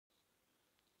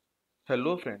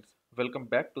Hello friends, welcome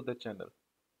back to the channel.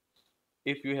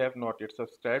 If you have not yet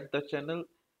subscribed the channel,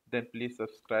 then please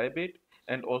subscribe it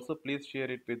and also please share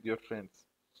it with your friends.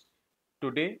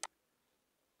 Today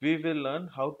we will learn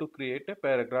how to create a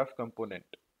paragraph component.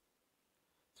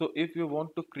 So if you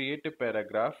want to create a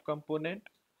paragraph component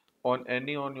on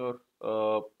any on your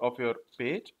of your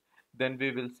page, then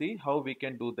we will see how we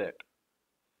can do that.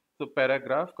 So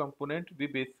paragraph component we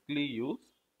basically use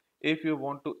if you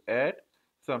want to add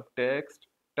some text,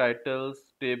 titles,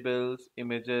 tables,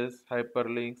 images,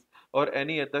 hyperlinks or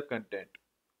any other content.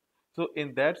 So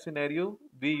in that scenario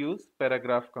we use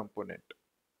paragraph component.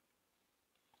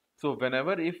 So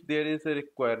whenever if there is a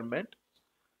requirement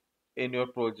in your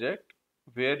project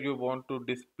where you want to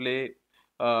display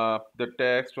the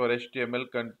text or HTML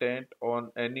content on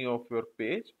any of your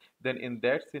page, then in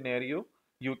that scenario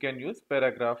you can use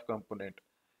paragraph component.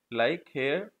 Like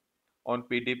here on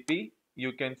PDP,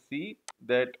 you can see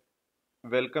that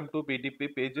welcome to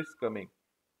PDP page is coming.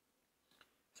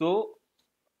 So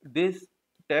this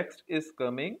text is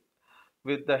coming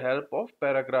with the help of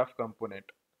paragraph component.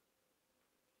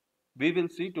 We will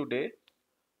see today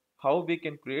how we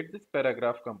can create this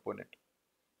paragraph component.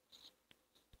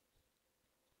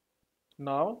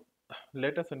 Now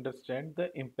let us understand the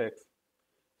Impex.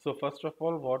 So first of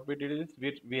all, what we did is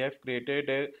we have created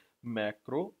a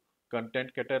macro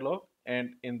content catalog,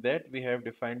 and in that we have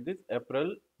defined this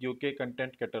apparel UK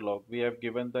content catalog. We have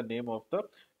given the name of the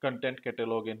content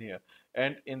catalog in here,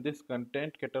 and in this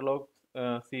content catalog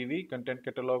CV content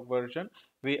catalog version,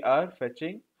 we are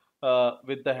fetching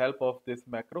with the help of this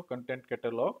macro content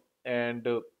catalog and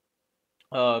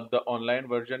the online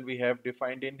version we have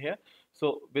defined in here.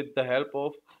 So with the help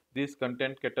of this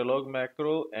content catalog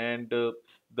macro and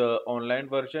the online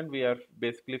version, we are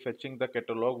basically fetching the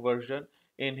catalog version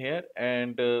in here,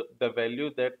 and the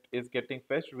value that is getting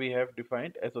fetched we have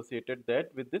defined associated that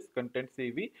with this content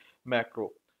CV macro.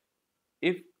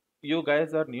 If you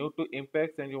guys are new to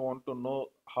Impex and you want to know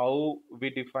how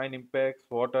we define Impex,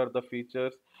 what are the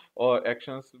features or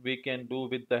actions we can do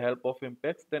with the help of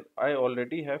Impex, then I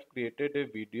already have created a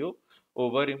video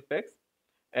over Impex,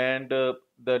 and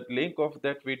the link of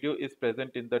that video is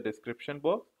present in the description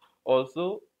box.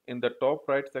 Also, in the top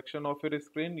right section of your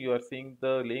screen, you are seeing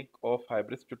the link of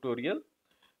Hybris tutorial,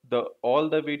 the all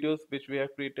the videos which we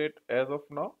have created as of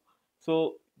now.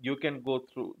 So you can go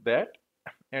through that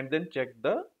and then check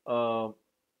the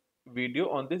video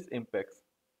on this Impex.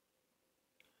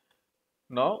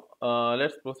 Now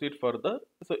let's proceed further.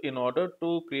 So in order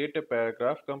to create a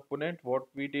paragraph component, what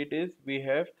we did is we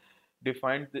have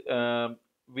defined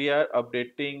we are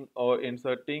updating or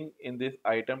inserting in this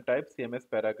item type CMS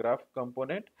paragraph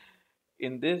component.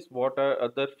 In this, what are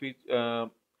other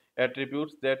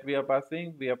attributes that we are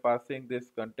passing? We are passing this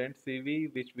content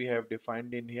CV, which we have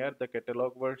defined in here, the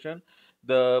catalog version,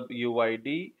 the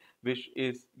UID, which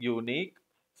is unique.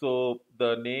 So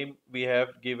the name we have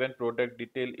given product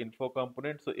detail info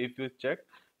component. So if you check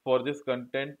for this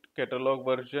content catalog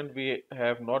version, we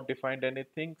have not defined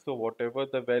anything. So whatever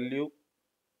the value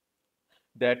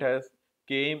that has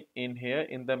came in here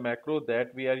in the macro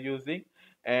that we are using,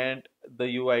 and the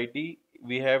UID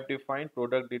we have defined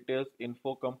product details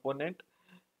info component.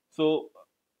 So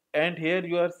and here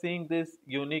you are seeing this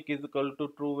unique is equal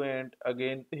to true, and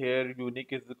again here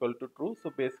unique is equal to true. So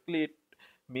basically it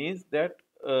means that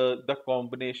the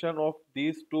combination of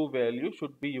these two values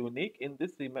should be unique in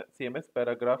this CMS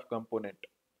paragraph component.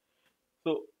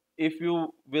 So if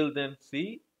you will then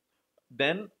see,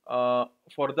 then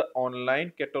for the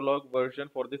online catalog version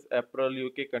for this Apparel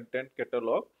UK content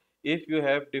catalog, if you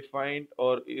have defined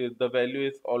or the value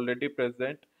is already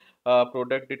present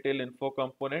product detail info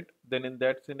component, then in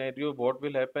that scenario what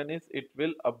will happen is it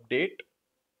will update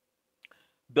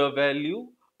the value.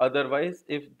 Otherwise,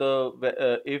 if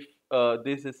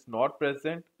this is not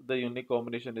present, the unique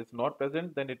combination is not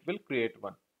present, then it will create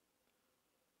one,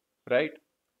 right?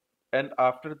 And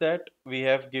after that we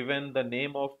have given the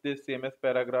name of this CMS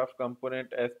paragraph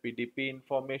component as PDP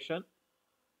information,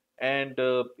 and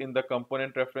in the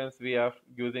component reference we are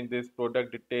using this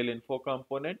product detail info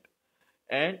component,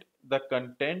 and the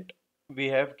content we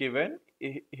have given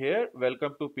here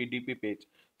welcome to PDP page.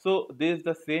 So this is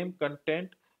the same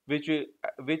content which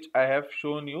I have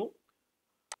shown you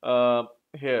uh,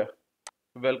 here,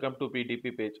 welcome to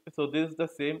PDP page. So this is the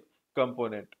same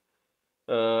component,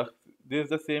 uh, this is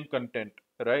the same content,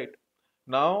 right?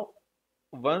 Now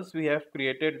once we have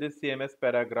created this CMS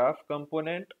paragraph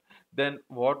component, then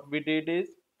what we did is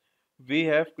we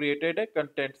have created a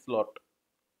content slot.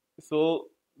 So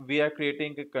we are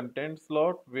creating a content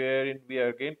slot wherein we are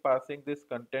again passing this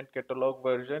content catalog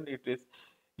version. It is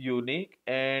unique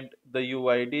and the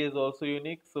UID is also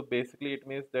unique. So basically it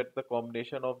means that the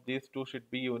combination of these two should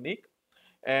be unique.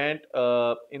 And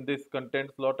in this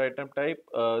content slot item type,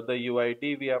 the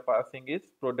UID we are passing is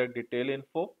product detail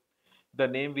info. The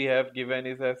name we have given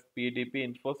is as PDP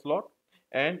info slot,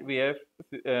 and we have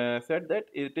said that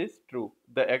it is true,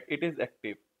 it is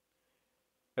active,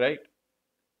 right?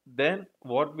 Then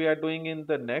what we are doing in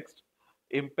the next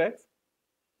Impex,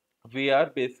 we are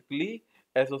basically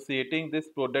associating this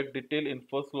product detail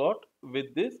info slot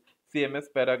with this CMS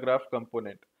paragraph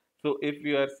component. So if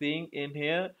you are seeing in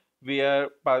here, we have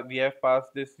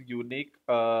passed this unique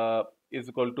is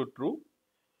equal to true.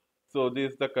 So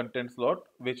this is the content slot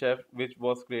which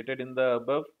was created in the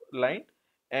above line,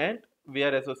 and we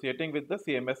are associating with the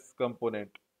CMS component.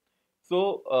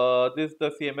 So this is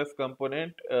the CMS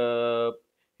component.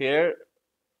 Here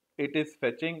it is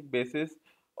fetching basis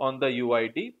on the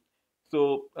UID.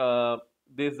 So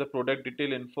this is the product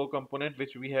detail info component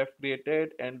which we have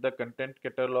created, and the content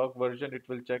catalog version it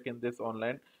will check in this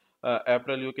online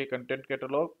apparel UK content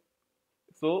catalog.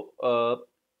 So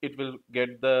it will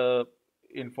get the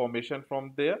information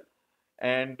from there,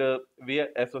 and we are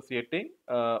associating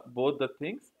both the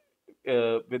things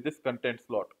with this content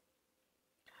slot.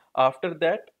 After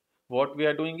that, what we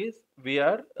are doing is we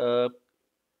are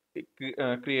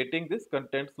creating this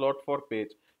content slot for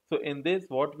page. So in this,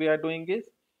 what we are doing is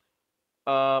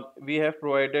we have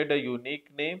provided a unique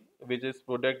name which is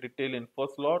product detail info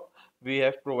slot. We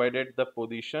have provided the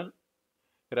position,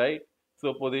 right?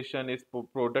 So position is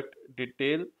product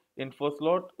detail info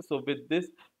slot. So with this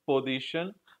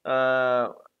position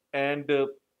and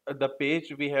the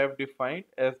page we have defined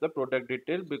as the product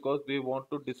detail, because we want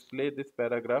to display this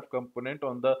paragraph component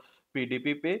on the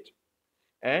PDP page.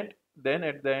 And then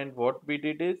at the end what we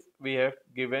did is we have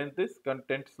given this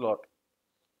content slot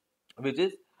which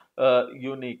is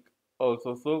unique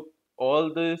also. So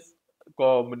all these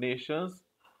combinations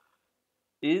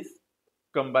is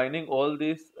combining all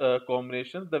these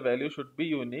combinations, the value should be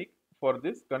unique for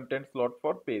this content slot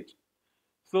for page.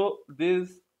 So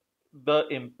this the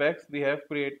impacts we have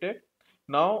created.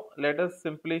 Now let us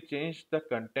simply change the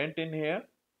content in here.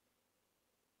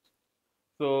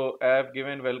 So I have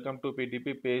given welcome to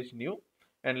PDP page new,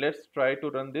 and let's try to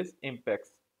run this Impex.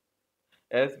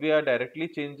 As we are directly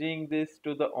changing this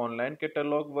to the online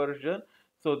catalog version,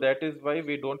 so that is why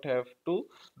we don't have to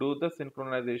do the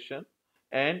synchronization,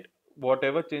 and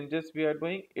whatever changes we are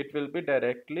doing, it will be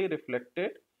directly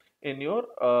reflected in your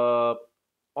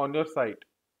on your site.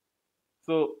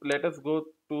 So let us go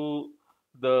to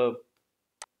the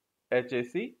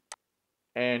HAC,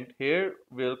 and here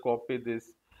we'll copy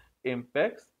this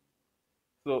Impex.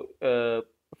 So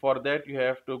for that you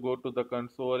have to go to the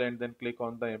console and then click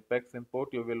on the Impex import.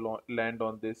 You will land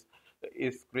on this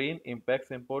screen,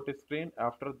 Impex import screen.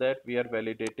 After that we are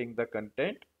validating the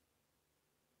content,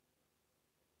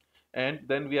 and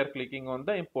then we are clicking on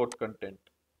the import content.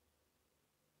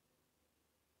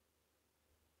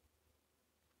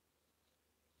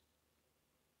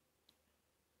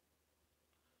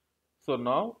 So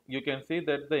now you can see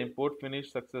that the import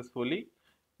finished successfully.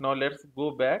 Now let's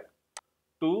go back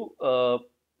to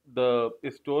the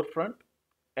storefront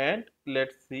and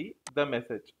let's see the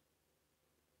message.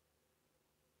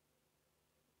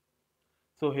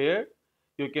 So here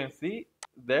you can see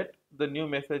that the new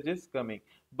message is coming,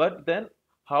 but then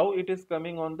how it is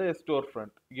coming on the storefront?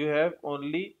 You have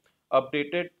only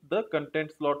updated the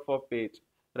content slot for page,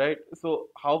 right? So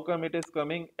how come it is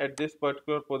coming at this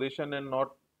particular position and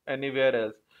not anywhere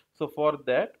else? So for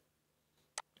that,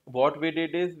 what we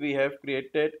did is we have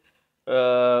created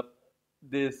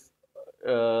this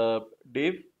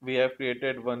div. We have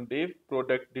created one div,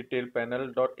 product detail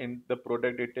panel dot in the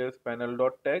product details panel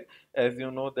dot tag. As you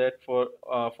know that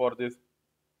for this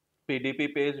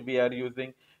PDP page we are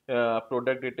using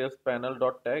product details panel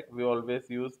dot tag. We always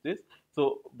use this.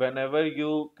 So whenever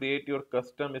you create your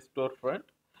custom storefront,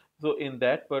 so in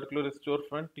that particular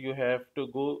storefront you have to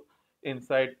go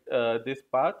inside this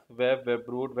path, web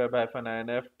root,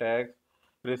 web-inf tags,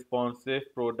 responsive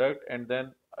product, and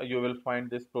then you will find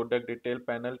this product detail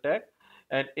panel tag.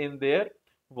 And in there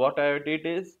what I did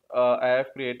is I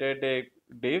have created a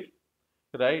div,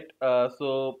 right?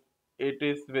 So it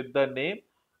is with the name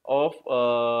of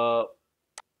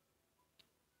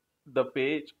the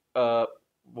page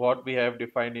what we have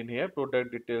defined in here,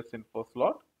 product details info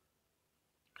slot.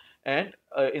 And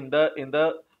in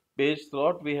the page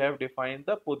slot we have defined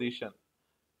the position,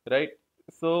 right?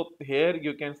 So here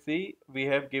you can see we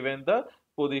have given the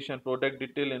position, product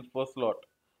detail info slot.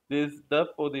 This is the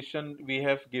position we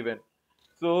have given.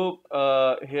 So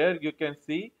here you can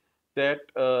see that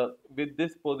with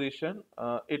this position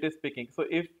it is picking. So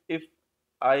if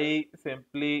I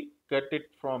simply cut it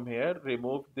from here,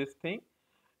 remove this thing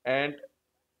and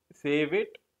save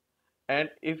it, and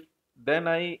if then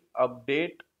I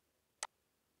update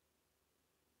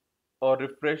or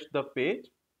refresh the page,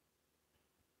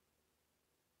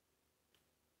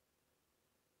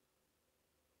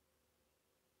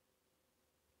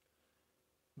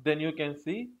 then you can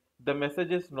see the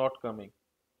message is not coming,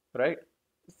 right?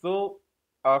 So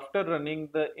after running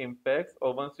the Impex,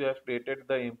 or once you have created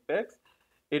the Impex,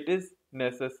 it is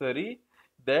necessary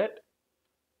that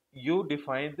you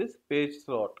define this page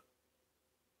slot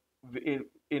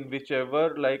in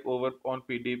whichever, like over on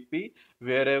PDP,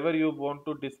 wherever you want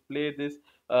to display this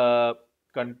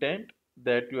content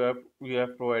that you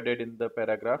have provided in the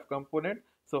paragraph component.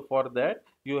 So for that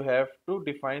you have to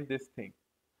define this thing,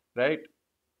 right?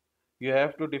 You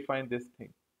have to define this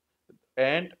thing,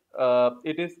 and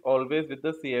it is always with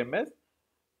the CMS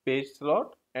page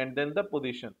slot and then the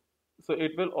position. So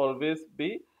it will always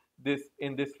be this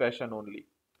in this fashion only.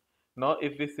 Now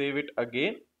if we save it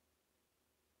again,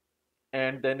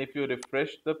 and then if you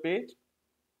refresh the page,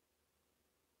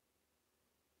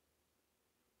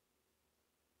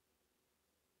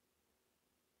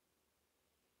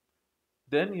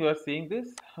 then you are seeing this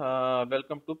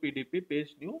welcome to PDP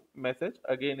page new message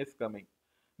again is coming.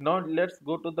 Now let's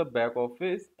go to the back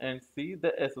office and see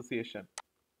the association.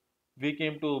 We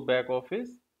came to back office,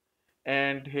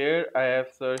 and here I have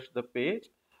searched the page.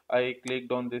 I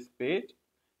clicked on this page,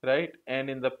 right? And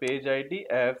in the page ID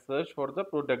I have searched for the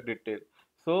product detail.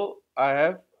 So I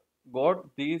have got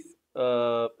these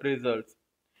results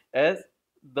as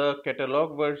the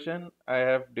catalog version. I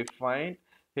have defined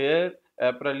here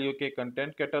apparel-UK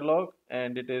content catalog,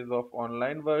 and it is of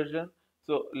online version.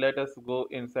 So let us go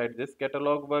inside this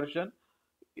catalog version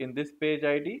in this page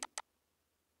ID,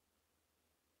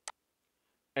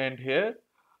 and here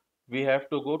we have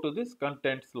to go to this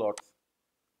content slots.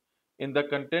 In the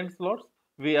content slots,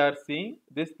 we are seeing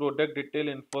this product detail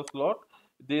info slot,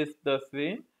 this the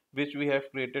same which we have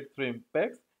created through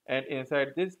Impex, and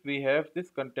inside this we have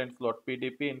this content slot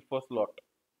PDP info slot.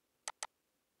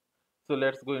 So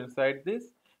let's go inside this,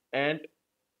 and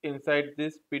inside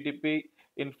this PDP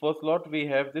info slot we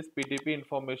have this PDP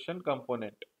information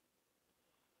component.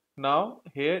 Now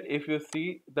here if you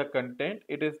see the content,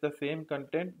 it is the same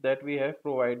content that we have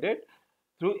provided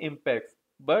through Impex,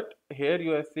 but here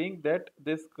you are seeing that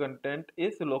this content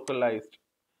is localized.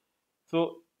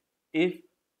 So if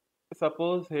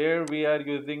suppose here we are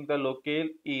using the locale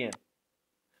en,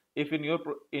 if in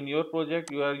your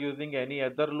project you are using any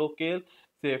other locale,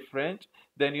 say French,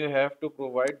 then you have to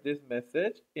provide this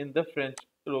message in the French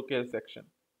locale section,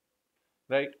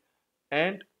 right?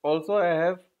 And also I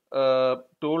have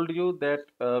told you that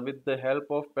with the help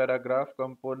of paragraph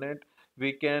component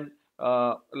we can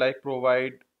like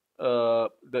provide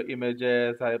the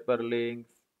images, hyperlinks,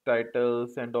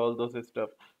 titles and all those stuff.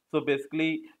 So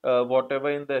basically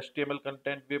whatever in the HTML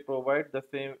content we provide, the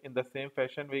same in the same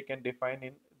fashion we can define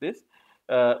in this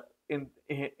uh, in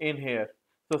here.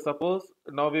 So suppose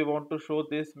now we want to show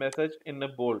this message in a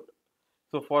bold.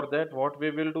 So for that what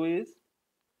we will do is,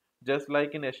 just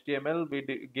like in HTML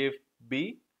we give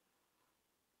B,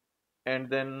 and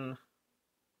then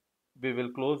we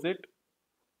will close it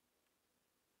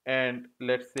and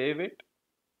let's save it,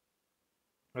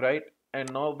 right?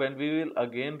 And now when we will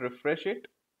again refresh it,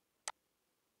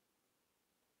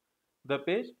 the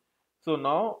page, so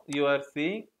now you are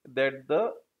seeing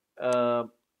that uh,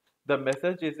 the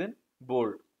message is in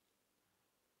bold,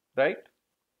 right?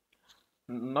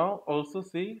 Now also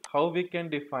see how we can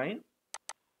define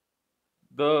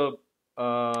the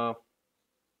uh,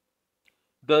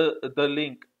 the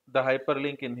link, the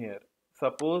hyperlink in here.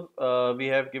 Suppose we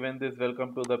have given this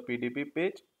welcome to the PDP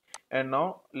page, and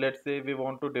now let's say we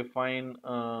want to define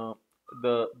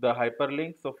the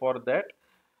hyperlink. So for that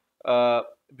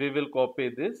we will copy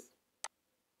this.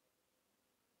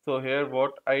 So here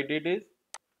what I did is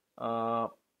uh,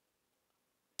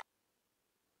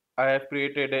 I have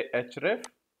created a href,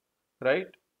 right,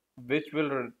 which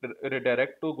will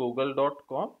redirect to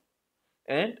google.com,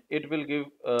 and it will give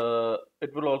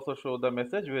it will also show the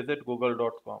message visit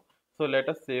google.com. So let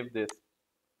us save this,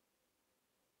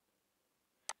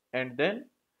 and then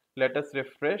let us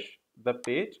refresh the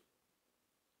page.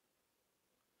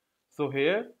 So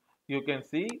here you can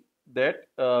see that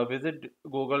visit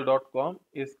google.com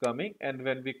is coming, and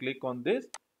when we click on this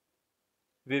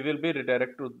we will be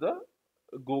redirected to the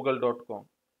google.com.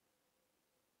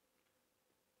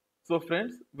 So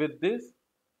friends, with this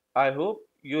I hope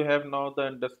you have now the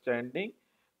understanding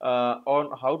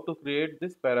on how to create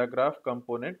this paragraph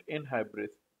component in Hybris.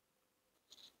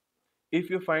 If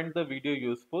you find the video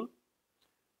useful,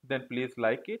 then please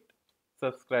like it,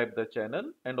 subscribe the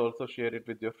channel, and also share it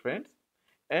with your friends.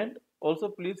 And also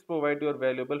please provide your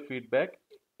valuable feedback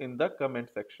in the comment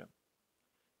section.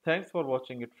 Thanks for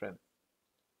watching it, friends.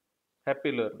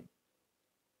 Happy learning.